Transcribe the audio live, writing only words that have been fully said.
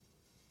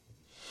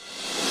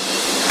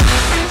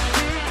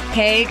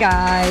Hey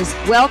guys,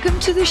 welcome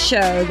to the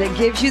show that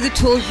gives you the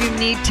tools you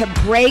need to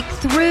break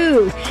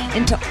through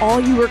into all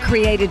you were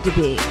created to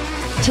be,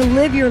 to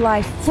live your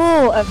life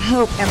full of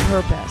hope and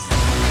purpose.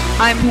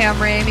 I'm Pam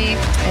Ramey,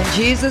 and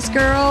Jesus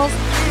girls,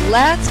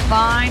 let's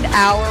find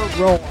our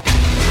role.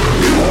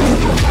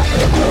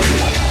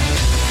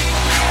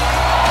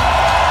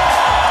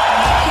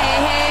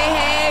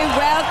 Hey,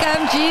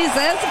 welcome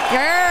Jesus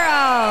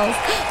girls.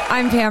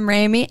 I'm Pam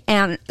Ramey,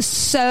 and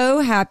so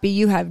happy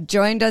you have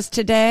joined us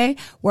today,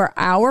 where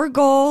our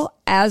goal,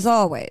 as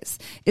always,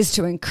 is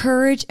to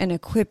encourage and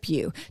equip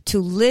you to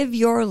live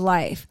your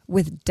life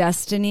with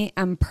destiny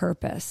and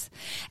purpose.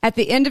 At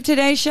the end of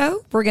today's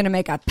show, we're going to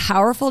make a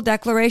powerful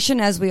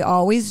declaration, as we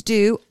always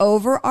do,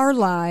 over our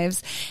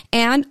lives,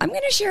 and I'm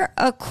going to share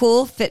a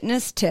cool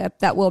fitness tip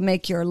that will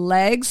make your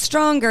legs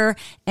stronger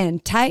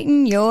and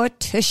tighten your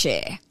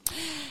tushy.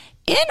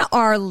 In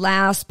our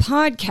last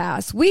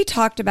podcast, we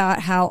talked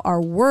about how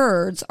our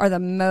words are the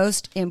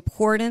most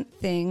important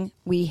thing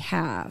we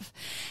have,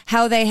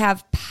 how they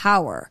have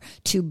power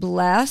to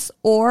bless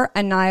or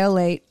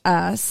annihilate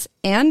us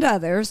and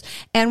others,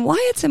 and why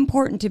it's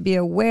important to be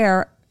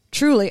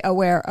truly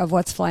aware of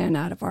what's flying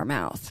out of our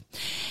mouth.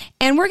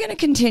 And we're going to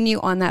continue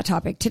on that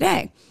topic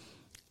today.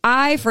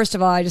 First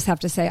of all, I just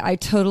have to say, I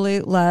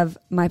totally love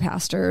my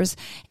pastors,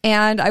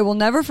 and I will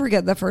never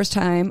forget the first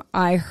time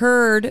I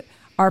heard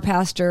our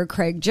pastor,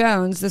 Craig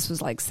Jones, this was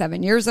like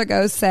 7 years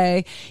ago,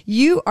 say,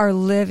 you are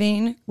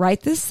living right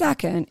this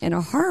second in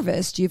a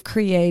harvest you've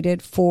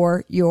created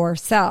for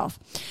yourself.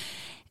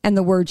 And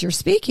the words you're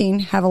speaking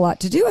have a lot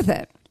to do with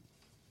it.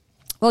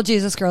 Well,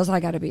 Jesus girls,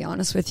 I got to be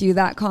honest with you.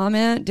 That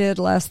comment did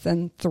less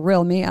than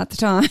thrill me at the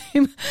time.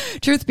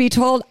 Truth be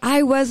told,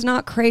 I was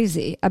not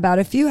crazy about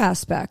a few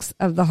aspects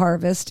of the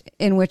harvest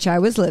in which I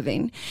was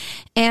living.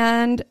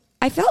 And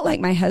I felt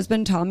like my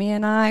husband, Tommy,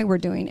 and I were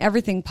doing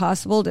everything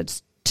possible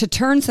to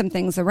turn some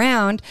things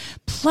around.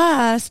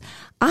 Plus,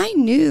 I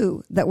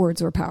knew that words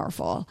were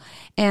powerful,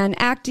 and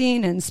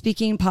acting and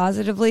speaking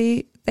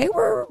positively, they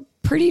were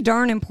pretty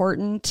darn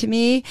important to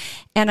me.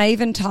 And I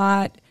even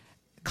taught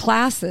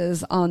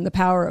classes on the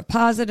power of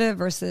positive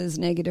versus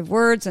negative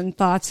words and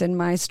thoughts in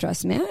my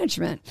stress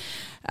management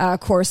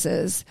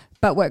courses.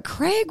 But what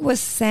Craig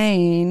was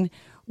saying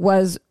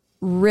was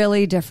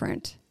really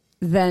different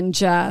than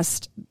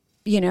just,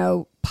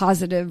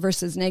 positive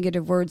versus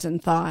negative words and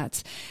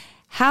thoughts.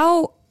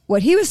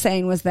 What he was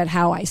saying was that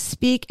how I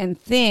speak and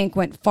think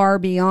went far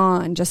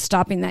beyond just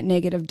stopping that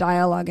negative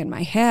dialogue in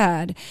my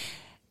head,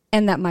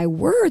 and that my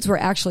words were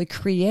actually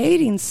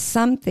creating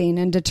something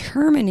and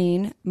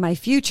determining my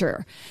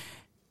future,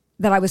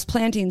 that I was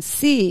planting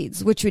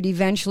seeds which would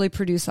eventually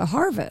produce a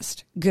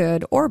harvest,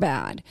 good or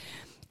bad.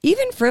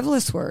 Even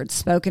frivolous words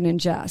spoken in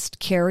jest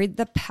carried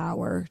the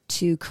power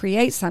to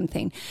create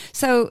something.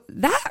 So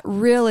that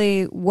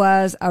really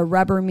was a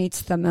rubber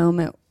meets the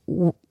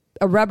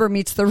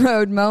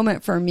road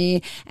moment for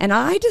me. And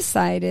I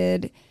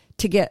decided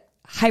to get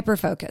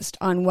hyper-focused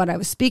on what I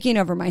was speaking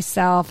over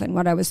myself and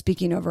what I was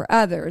speaking over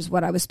others,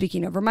 what I was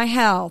speaking over my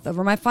health,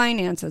 over my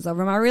finances,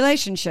 over my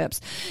relationships,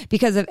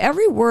 because if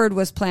every word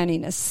was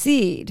planting a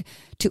seed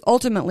to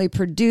ultimately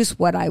produce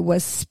what I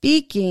was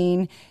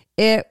speaking,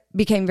 it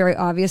became very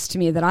obvious to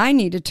me that I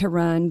needed to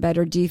run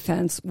better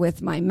defense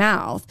with my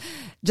mouth.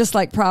 Just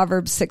like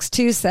Proverbs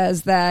 6:2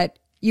 says that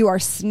you are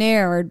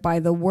snared by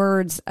the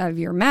words of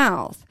your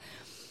mouth.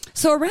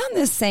 So around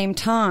this same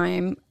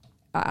time,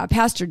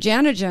 Pastor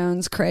Jana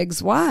Jones,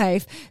 Craig's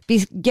wife,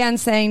 began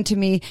saying to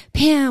me,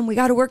 Pam, we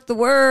got to work the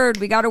word.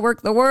 We got to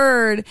work the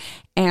word.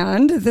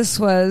 And this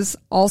was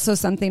also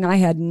something I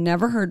had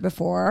never heard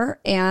before.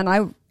 And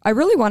I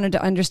really wanted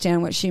to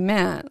understand what she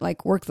meant.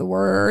 Like, work the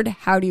word.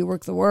 How do you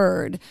work the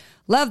word?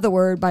 Love the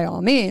word by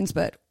all means,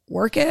 but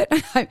work it.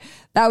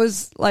 That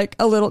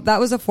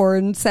was a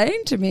foreign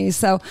saying to me.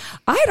 So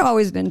I'd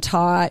always been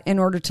taught, in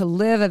order to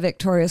live a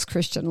victorious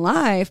Christian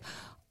life,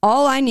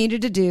 all I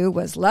needed to do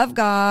was love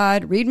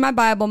God, read my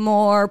Bible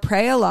more,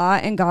 pray a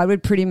lot, and God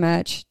would pretty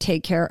much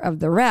take care of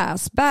the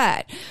rest.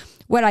 But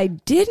what I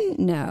didn't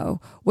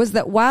know was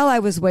that while I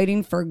was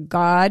waiting for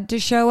God to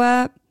show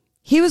up,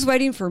 He was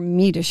waiting for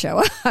me to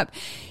show up.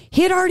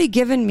 He had already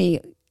given me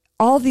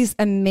all these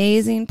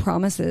amazing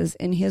promises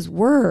in His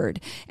word,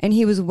 and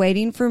He was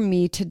waiting for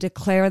me to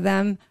declare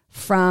them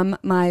from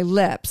my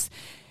lips.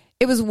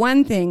 It was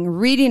one thing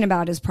reading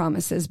about His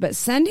promises, but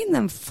sending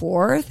them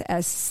forth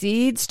as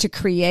seeds to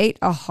create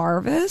a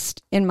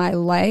harvest in my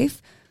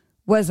life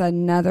was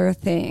another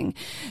thing.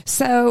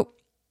 So,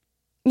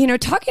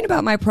 talking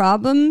about my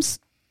problems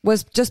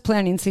was just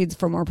planting seeds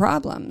for more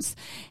problems.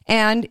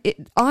 And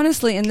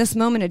honestly, in this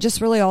moment, it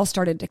just really all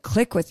started to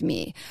click with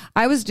me.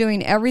 I was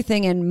doing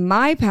everything in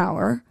my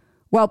power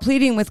while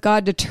pleading with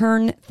God to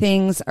turn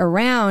things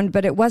around,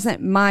 but it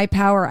wasn't my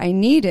power I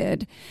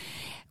needed.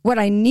 What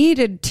I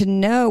needed to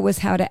know was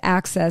how to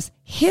access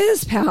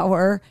His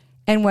power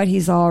and what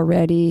He's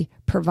already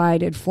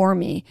provided for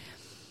me.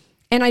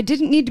 And I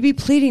didn't need to be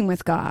pleading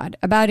with God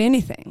about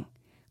anything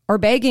or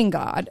begging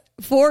God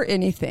for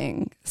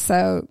anything.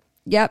 So,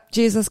 yep,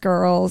 Jesus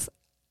girls,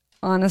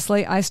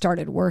 honestly, I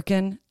started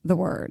working the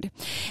word.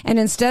 And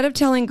instead of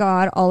telling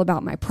God all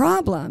about my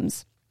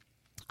problems,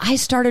 I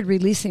started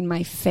releasing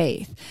my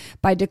faith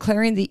by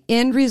declaring the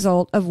end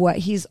result of what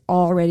he's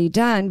already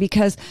done,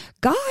 because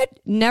God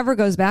never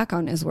goes back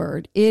on his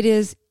word. It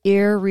is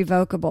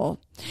irrevocable.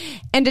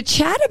 And to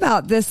chat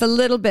about this a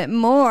little bit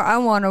more, I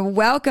want to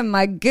welcome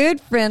my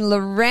good friend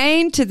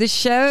Lorraine to the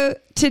show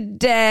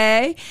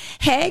today.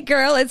 Hey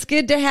girl, it's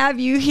good to have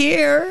you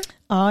here.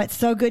 Oh, it's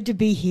so good to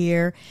be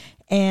here.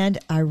 And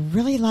I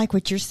really like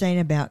what you're saying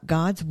about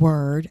God's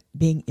word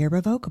being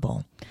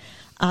irrevocable.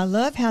 I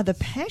love how the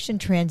Passion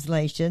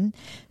Translation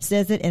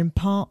says it in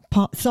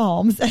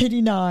Psalms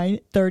 89,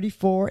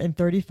 34, and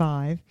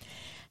 35.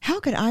 How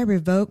could I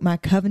revoke my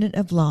covenant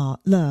of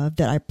love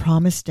that I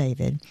promised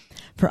David?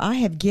 For I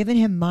have given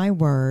him my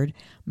word,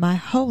 my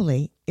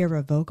holy,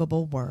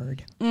 irrevocable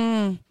word.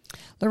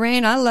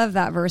 Lorraine, I love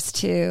that verse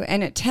too.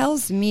 And it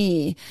tells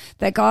me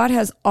that God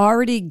has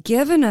already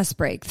given us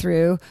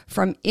breakthrough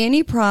from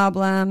any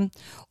problem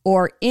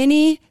or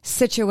any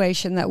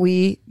situation that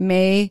we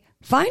may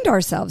find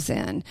ourselves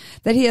in,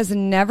 that he has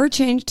never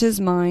changed his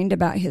mind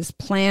about his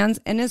plans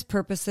and his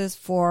purposes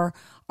for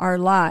our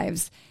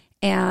lives.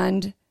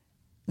 And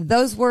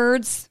those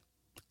words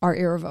are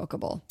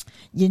irrevocable.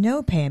 You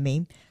know,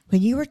 Pammy,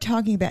 when you were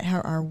talking about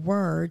how our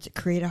words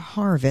create a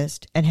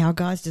harvest and how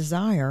God's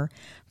desire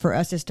for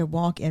us is to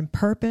walk in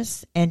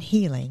purpose and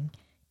healing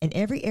in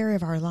every area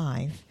of our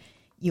life,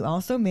 you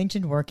also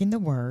mentioned working the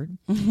word.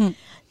 Mm-hmm.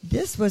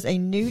 This was a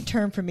new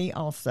term for me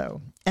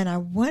also, and I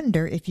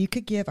wonder if you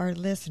could give our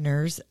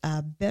listeners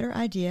a better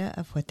idea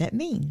of what that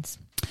means.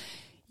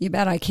 You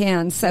bet I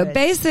can. So Good.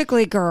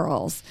 Basically,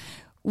 girls,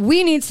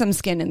 we need some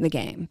skin in the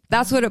game.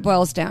 That's what it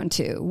boils down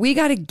to. We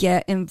got to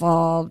get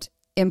involved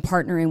in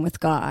partnering with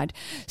God.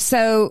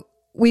 So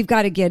we've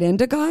got to get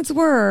into God's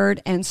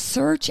word and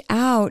search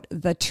out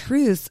the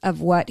truths of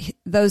what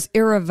those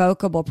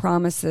irrevocable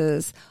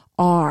promises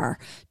are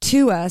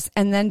to us,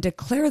 and then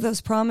declare those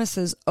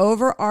promises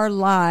over our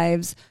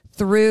lives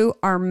through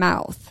our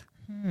mouth.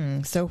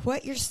 So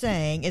what you're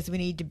saying is we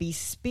need to be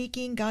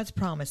speaking God's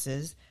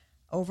promises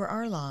over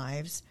our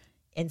lives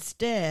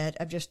instead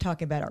of just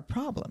talking about our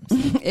problems.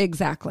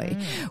 Exactly.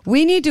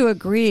 We need to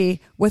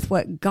agree with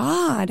what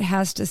God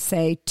has to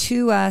say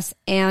to us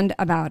and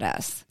about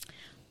us.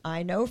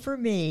 I know for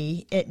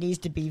me, it needs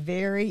to be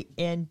very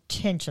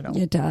intentional.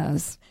 It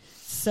does.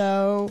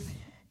 So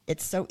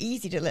it's so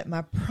easy to let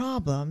my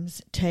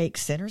problems take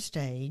center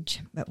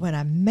stage, but when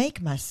I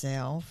make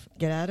myself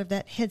get out of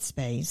that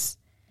headspace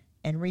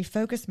and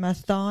refocus my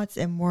thoughts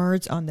and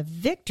words on the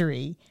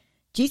victory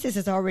Jesus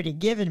has already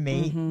given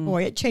me,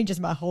 boy, it changes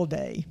my whole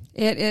day.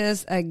 It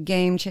is a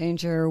game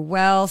changer.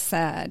 Well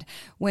said.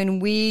 When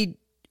we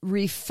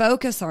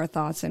refocus our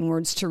thoughts and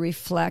words to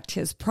reflect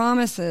his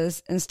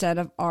promises instead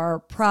of our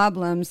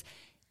problems,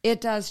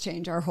 it does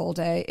change our whole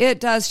day. It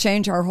does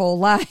change our whole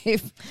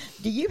life.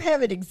 Do you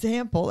have an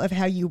example of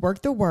how you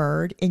work the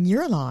word in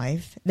your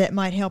life that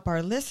might help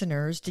our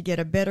listeners to get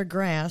a better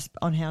grasp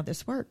on how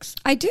this works?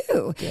 I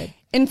do. Good.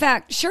 In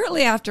fact,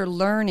 shortly after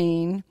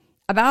learning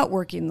about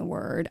working the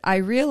word, I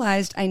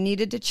realized I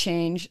needed to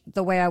change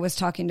the way I was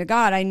talking to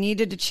God. I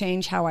needed to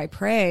change how I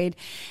prayed.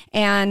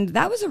 And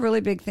that was a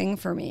really big thing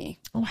for me.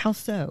 Oh, how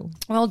so?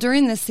 Well,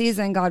 during this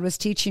season, God was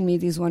teaching me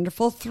these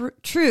wonderful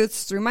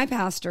truths through my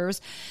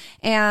pastors.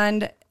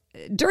 And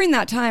during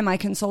that time, I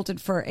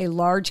consulted for a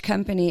large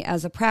company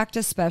as a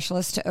practice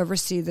specialist to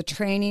oversee the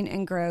training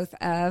and growth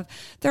of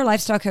their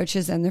lifestyle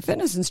coaches and their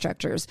fitness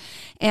instructors.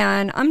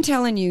 And I'm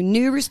telling you,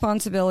 new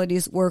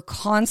responsibilities were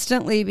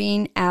constantly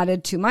being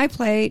added to my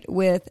plate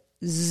with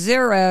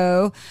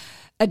zero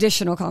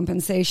additional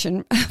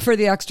compensation for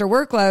the extra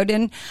workload.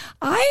 And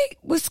I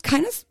was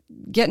kind of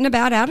getting a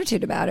bad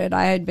attitude about it.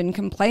 I had been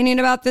complaining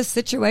about this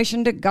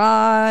situation to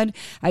God.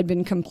 I'd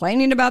been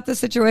complaining about the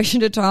situation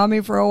to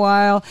Tommy for a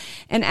while.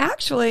 And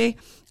actually,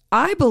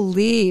 I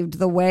believed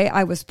the way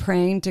I was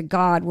praying to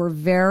God were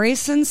very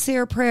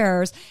sincere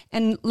prayers.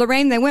 And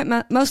Lorraine, they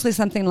went mostly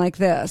something like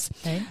this.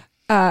 Okay.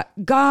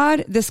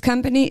 God, this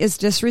company is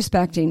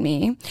disrespecting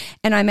me,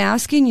 and I'm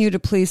asking you to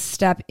please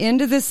step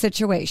into this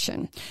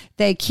situation.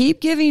 They keep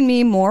giving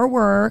me more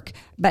work,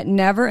 but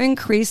never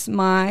increase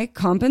my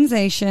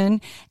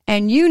compensation.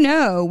 And you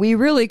know, we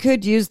really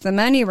could use the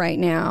money right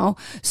now.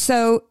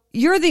 So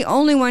you're the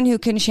only one who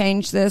can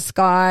change this,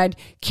 God.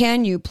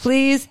 Can you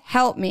please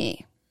help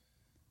me?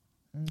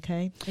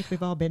 Okay. I think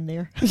we've all been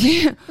there.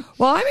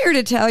 Well, I'm here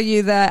to tell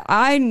you that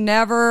I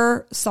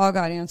never saw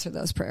God answer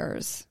those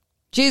prayers.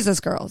 Jesus,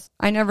 girls,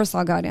 I never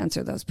saw God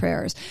answer those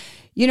prayers.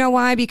 You know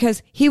why?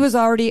 Because he was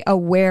already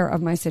aware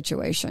of my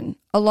situation,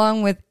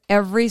 along with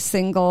every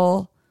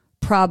single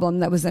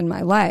problem that was in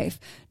my life.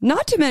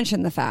 Not to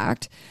mention the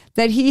fact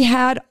that he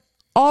had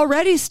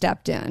already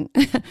stepped in.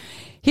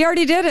 He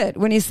already did it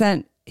when he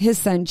sent his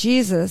son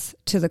Jesus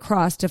to the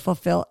cross to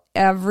fulfill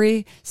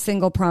every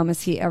single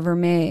promise he ever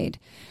made.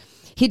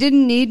 He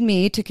didn't need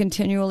me to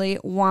continually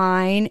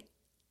whine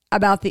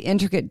about the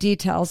intricate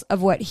details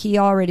of what he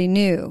already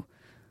knew.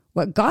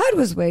 What God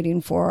was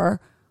waiting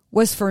for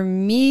was for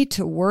me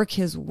to work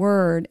his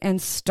word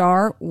and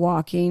start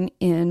walking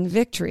in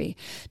victory,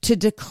 to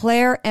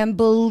declare and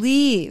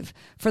believe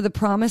for the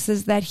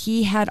promises that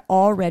he had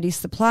already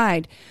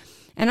supplied.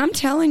 And I'm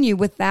telling you,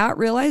 with that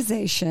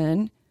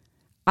realization,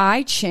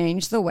 I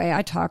changed the way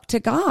I talk to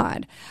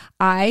God.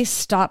 I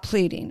stopped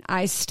pleading.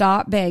 I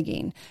stopped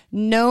begging.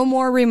 No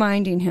more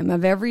reminding him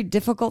of every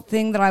difficult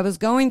thing that I was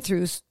going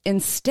through.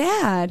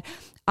 Instead,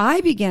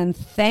 I began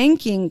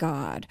thanking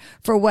God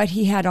for what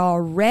he had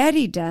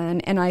already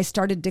done, and I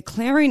started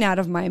declaring out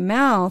of my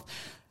mouth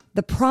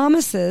the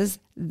promises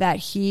that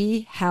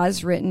he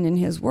has written in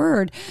his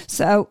word.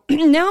 So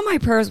now my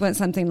prayers went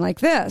something like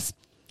this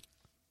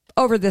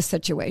over this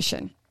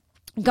situation.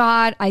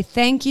 God, I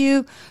thank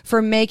you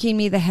for making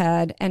me the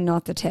head and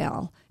not the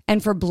tail,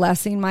 and for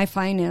blessing my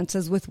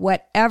finances with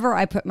whatever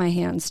I put my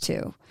hands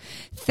to.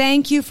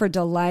 Thank you for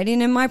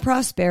delighting in my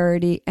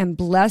prosperity and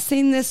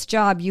blessing this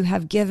job you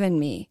have given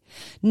me,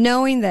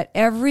 knowing that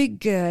every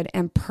good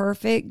and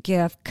perfect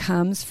gift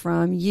comes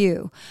from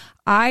you.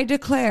 I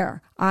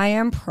declare I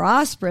am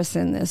prosperous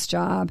in this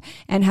job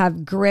and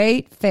have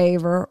great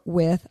favor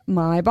with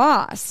my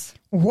boss.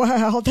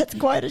 Wow, that's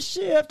quite a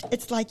shift.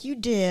 It's like you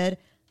did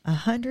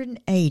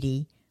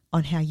 180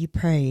 on how you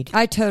prayed.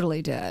 I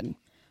totally did.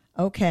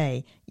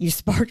 Okay, you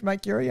sparked my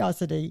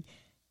curiosity.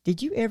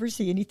 Did you ever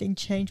see anything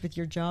change with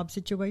your job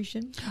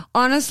situation?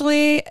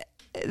 Honestly,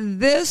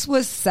 this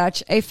was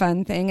such a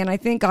fun thing, and I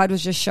think God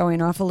was just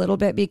showing off a little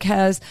bit,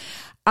 because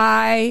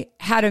I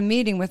had a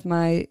meeting with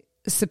my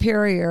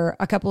superior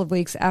a couple of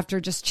weeks after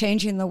just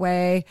changing the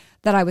way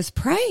that I was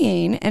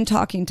praying and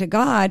talking to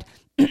God.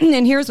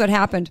 And here's what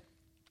happened.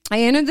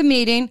 I entered the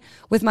meeting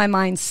with my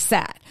mind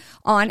set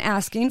on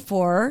asking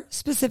for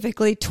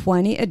specifically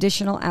 20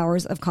 additional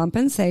hours of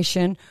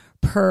compensation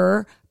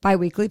per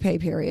biweekly pay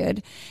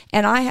period.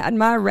 And I had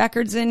my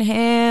records in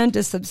hand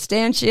to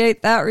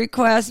substantiate that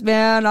request,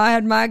 man. I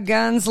had my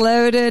guns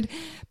loaded.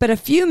 But a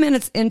few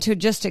minutes into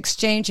just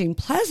exchanging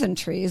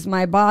pleasantries,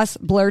 my boss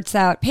blurts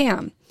out,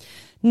 Pam,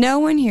 no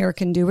one here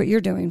can do what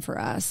you're doing for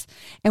us.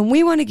 And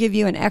we want to give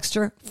you an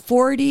extra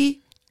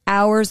 40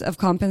 hours of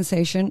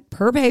compensation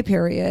per pay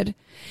period.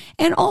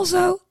 And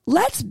also,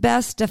 let's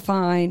best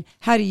define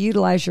how to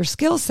utilize your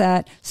skill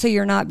set so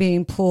you're not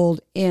being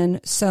pulled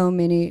in so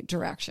many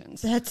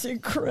directions. That's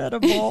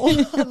incredible.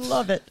 I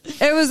love it.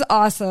 It was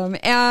awesome.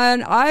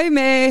 And I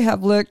may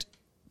have looked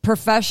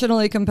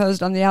professionally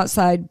composed on the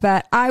outside,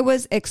 but I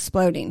was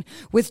exploding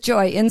with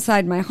joy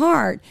inside my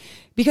heart,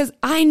 because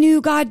I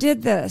knew God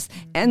did this.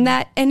 And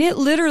it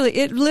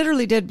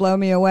literally did blow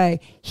me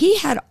away. He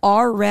had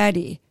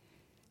already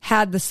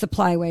had the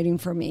supply waiting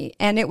for me,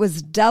 and it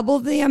was double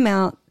the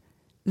amount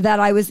that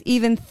I was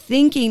even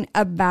thinking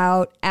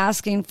about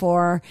asking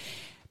for.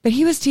 But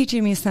he was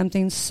teaching me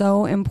something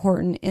so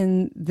important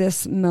in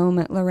this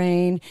moment,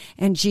 Lorraine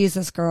and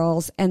Jesus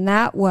girls, and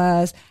that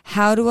was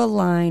how to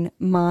align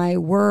my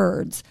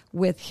words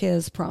with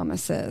his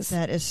promises.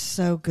 That is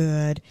so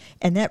good.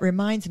 And that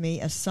reminds me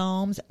of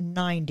Psalms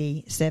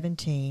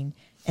 90:17,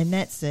 and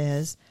that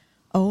says,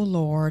 O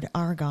Lord,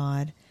 our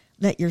God,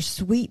 let your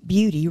sweet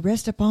beauty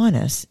rest upon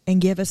us and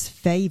give us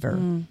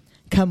favor.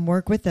 Come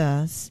work with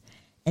us,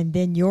 and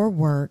then your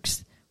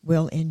works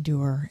will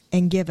endure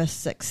and give us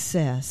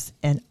success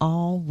in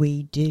all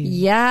we do.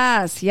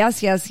 Yes.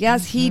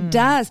 He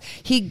does.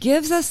 He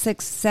gives us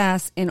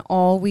success in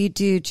all we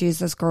do,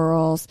 Jesus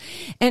girls.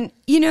 And,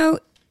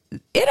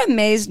 it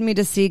amazed me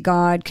to see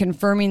God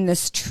confirming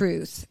this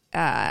truth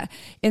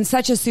in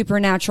such a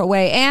supernatural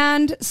way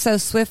and so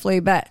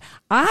swiftly. But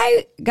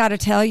I got to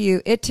tell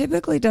you, it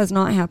typically does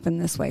not happen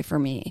this way for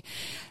me.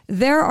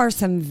 There are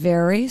some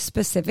very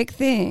specific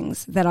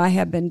things that I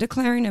have been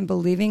declaring and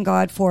believing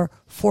God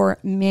for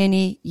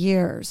many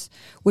years,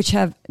 which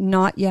have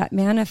not yet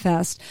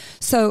manifest.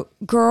 So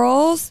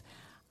girls,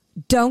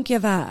 don't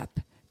give up.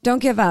 Don't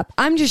give up.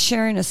 I'm just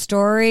sharing a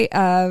story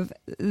of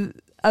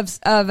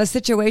a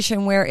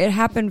situation where it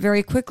happened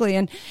very quickly.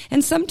 And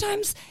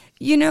sometimes,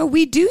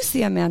 we do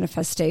see a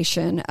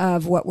manifestation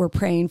of what we're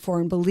praying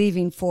for and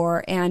believing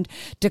for and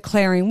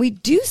declaring. We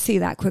do see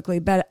that quickly,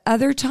 but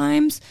other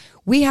times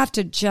we have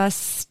to just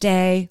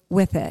stay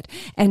with it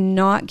and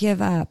not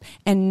give up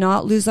and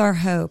not lose our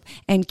hope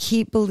and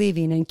keep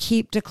believing and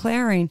keep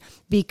declaring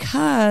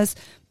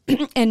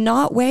and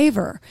not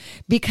waver,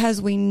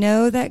 because we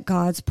know that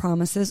God's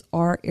promises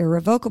are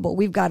irrevocable.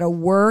 We've got to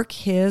work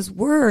his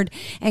word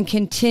and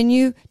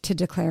continue to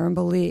declare and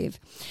believe.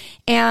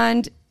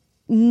 And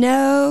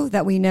know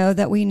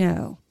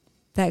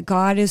that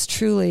God is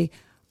truly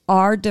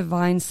our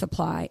divine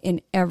supply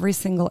in every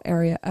single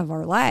area of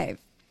our life.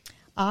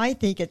 I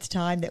think it's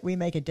time that we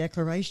make a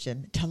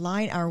declaration to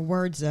line our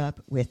words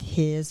up with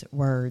his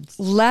words.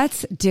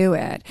 Let's do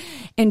it.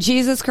 And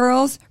Jesus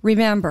girls,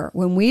 remember,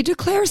 when we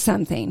declare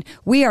something,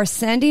 we are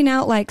sending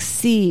out like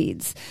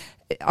seeds.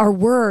 Our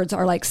words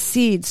are like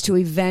seeds to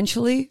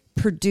eventually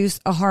produce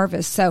a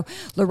harvest. So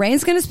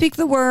Lorraine's going to speak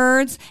the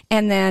words,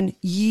 and then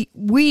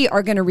we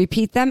are going to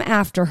repeat them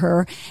after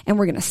her, and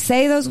we're going to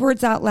say those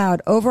words out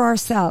loud over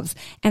ourselves.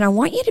 And I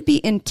want you to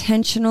be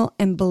intentional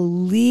and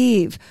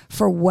believe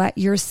for what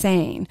you're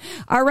saying.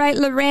 All right,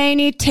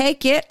 Lorraine,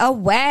 take it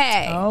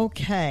away.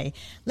 Okay.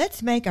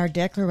 Let's make our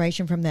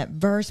declaration from that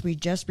verse we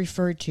just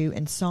referred to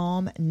in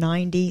Psalm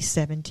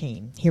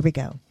 90:17. Here we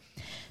go.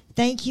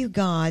 Thank you,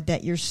 God,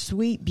 that your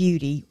sweet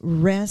beauty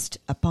rest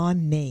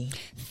upon me.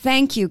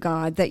 Thank you,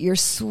 God, that your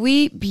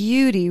sweet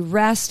beauty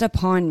rest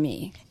upon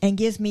me. And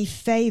gives me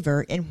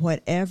favor in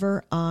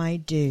whatever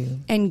I do.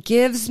 And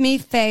gives me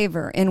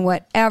favor in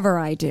whatever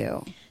I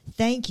do.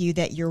 Thank you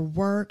that your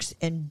works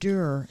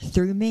endure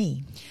through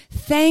me.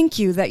 Thank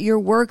you that your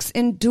works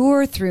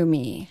endure through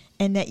me.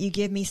 And that you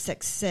give me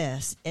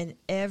success in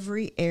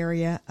every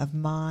area of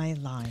my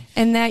life.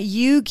 And that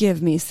you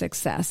give me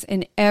success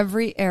in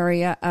every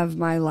area of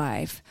my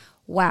life.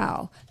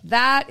 Wow.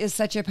 That is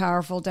such a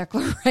powerful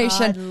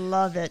declaration. I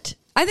love it.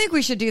 I think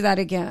we should do that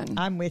again.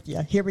 I'm with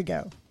you. Here we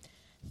go.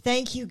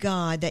 Thank you,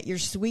 God, that your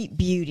sweet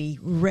beauty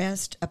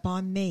rest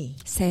upon me.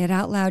 Say it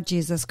out loud,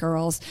 Jesus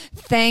girls.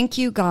 Thank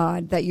you,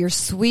 God, that your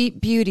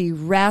sweet beauty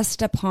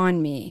rest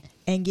upon me.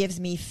 And gives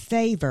me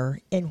favor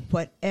in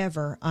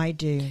whatever I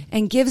do.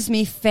 And gives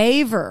me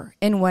favor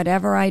in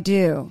whatever I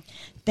do.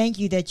 Thank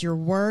you that your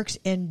works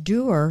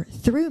endure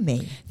through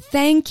me.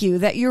 Thank you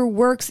that your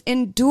works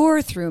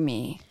endure through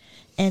me.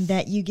 And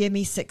that you give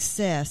me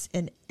success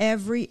in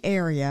every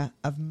area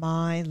of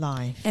my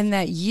life. And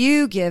that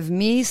you give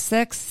me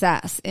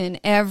success in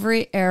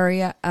every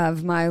area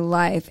of my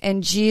life.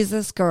 And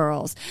Jesus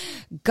girls,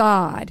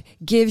 God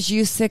gives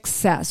you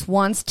success,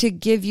 wants to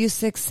give you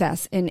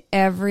success in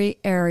every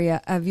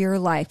area of your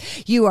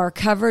life. You are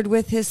covered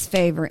with his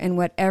favor in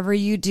whatever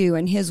you do,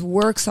 and his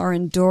works are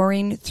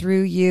enduring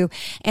through you,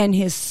 and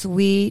his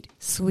sweet,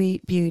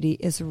 sweet beauty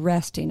is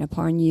resting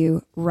upon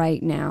you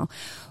right now.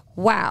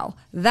 Wow,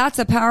 that's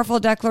a powerful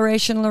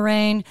declaration,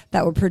 Lorraine,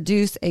 that will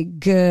produce a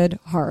good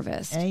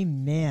harvest.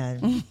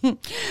 Amen.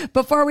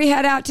 Before we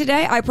head out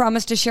today, I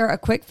promise to share a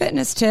quick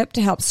fitness tip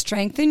to help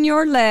strengthen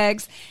your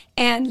legs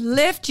and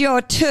lift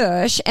your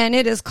tush, and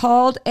it is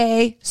called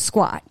a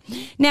squat.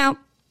 Now,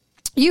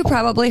 you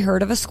probably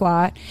heard of a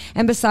squat,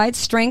 and besides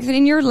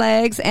strengthening your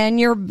legs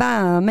and your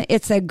bum,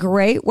 it's a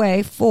great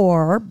way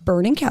for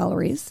burning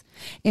calories,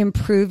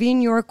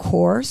 improving your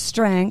core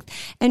strength,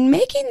 and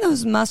making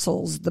those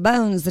muscles, the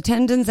bones, the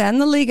tendons, and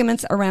the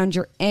ligaments around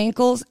your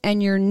ankles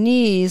and your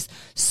knees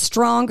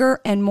stronger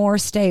and more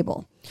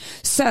stable.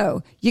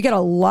 So you get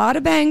a lot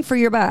of bang for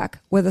your buck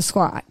with a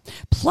squat.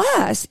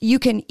 Plus, you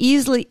can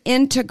easily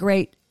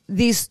integrate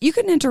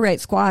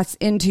squats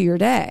into your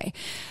day.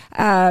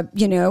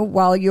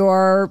 While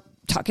you're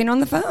talking on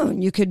the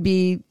phone, you could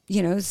be,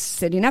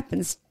 sitting up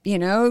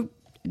and,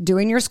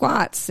 doing your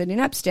squats, sitting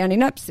up,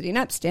 standing up, sitting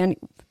up, standing.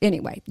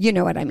 Anyway, you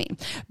know what I mean.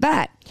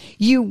 But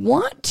you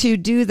want to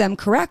do them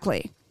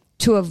correctly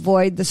to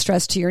avoid the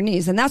stress to your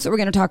knees. And that's what we're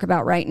going to talk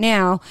about right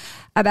now,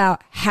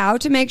 about how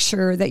to make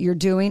sure that you're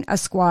doing a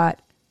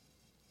squat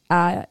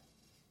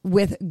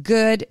with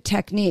good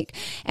technique.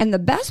 And the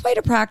best way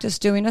to practice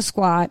doing a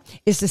squat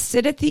is to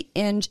sit at the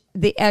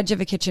edge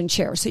of a kitchen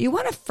chair. So you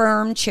want a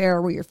firm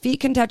chair where your feet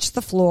can touch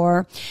the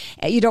floor.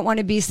 You don't want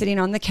to be sitting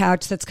on the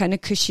couch that's kind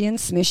of cushy and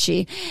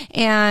smishy.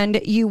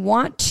 And you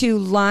want to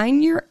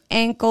line your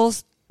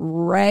ankles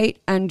right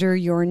under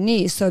your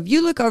knees. So if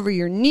you look over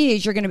your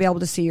knees, you're going to be able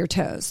to see your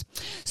toes.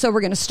 So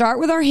we're going to start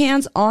with our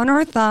hands on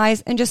our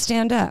thighs and just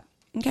stand up.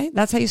 Okay,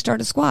 that's how you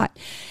start a squat.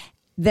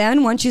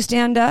 Then once you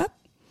stand up,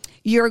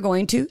 you're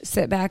going to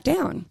sit back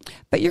down.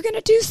 But you're going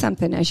to do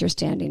something as you're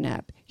standing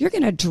up. You're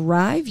going to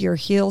drive your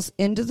heels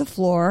into the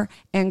floor.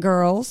 And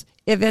girls,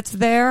 if it's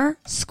there,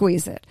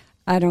 squeeze it.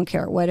 I don't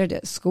care what it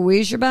is.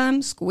 Squeeze your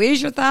bum,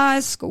 squeeze your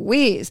thighs,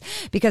 squeeze.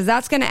 Because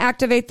that's going to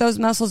activate those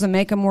muscles and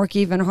make them work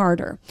even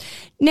harder.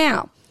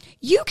 Now,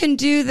 you can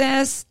do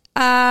this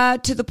to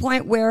the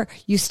point where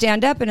you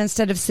stand up, and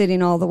instead of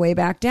sitting all the way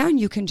back down,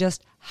 you can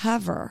just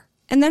hover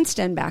and then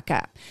stand back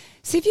up.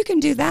 See if you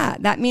can do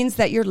that. That means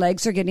that your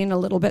legs are getting a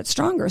little bit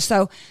stronger.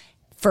 So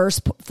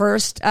first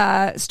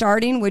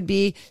starting would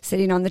be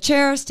sitting on the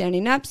chair,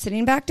 standing up,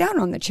 sitting back down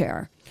on the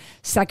chair.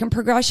 Second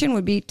progression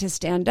would be to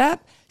stand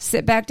up,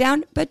 sit back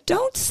down, but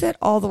don't sit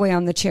all the way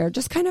on the chair.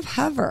 Just kind of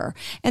hover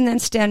and then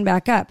stand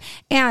back up.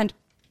 And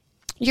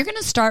you're going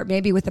to start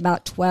maybe with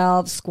about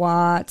 12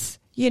 squats,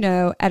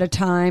 at a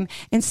time,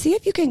 and see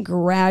if you can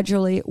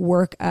gradually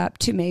work up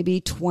to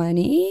maybe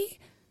 20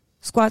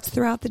 squats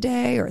throughout the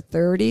day or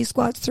 30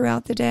 squats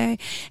throughout the day.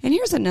 And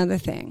here's another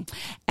thing.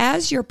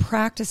 As you're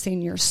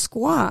practicing your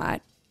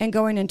squat and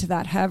going into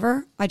that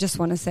hover, I just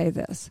want to say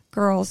this.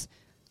 Girls,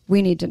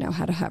 we need to know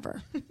how to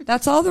hover.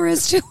 That's all there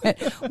is to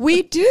it.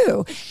 We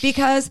do,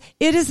 because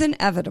it is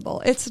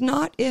inevitable. It's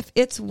not if,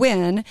 it's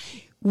when.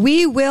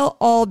 We will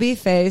all be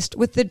faced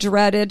with the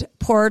dreaded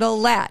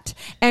portalette.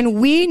 And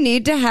we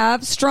need to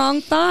have strong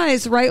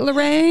thighs, right,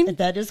 Lorraine?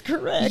 That is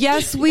correct.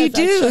 Yes, we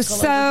do.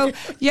 So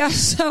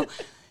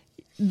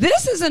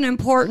this is an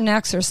important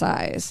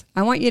exercise.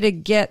 I want you to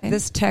get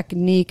this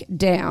technique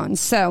down.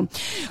 So,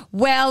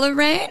 well,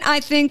 Lorraine, I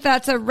think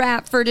that's a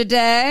wrap for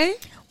today.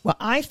 Well,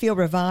 I feel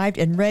revived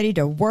and ready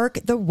to work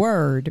the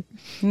word.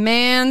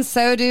 Man,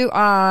 so do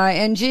I.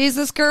 And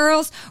Jesus,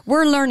 girls,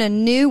 we're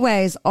learning new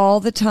ways all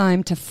the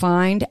time to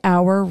find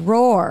our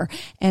roar.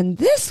 And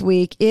this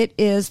week, it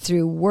is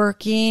through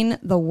working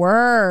the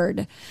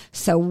word.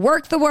 So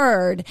work the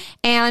word.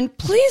 And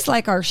please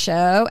like our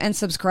show and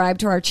subscribe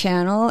to our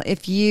channel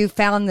if you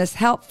found this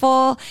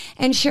helpful,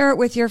 and share it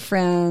with your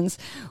friends.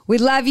 We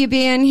love you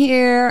being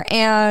here,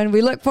 and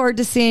we look forward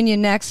to seeing you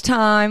next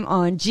time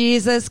on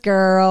Jesus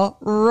Girl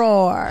Roar.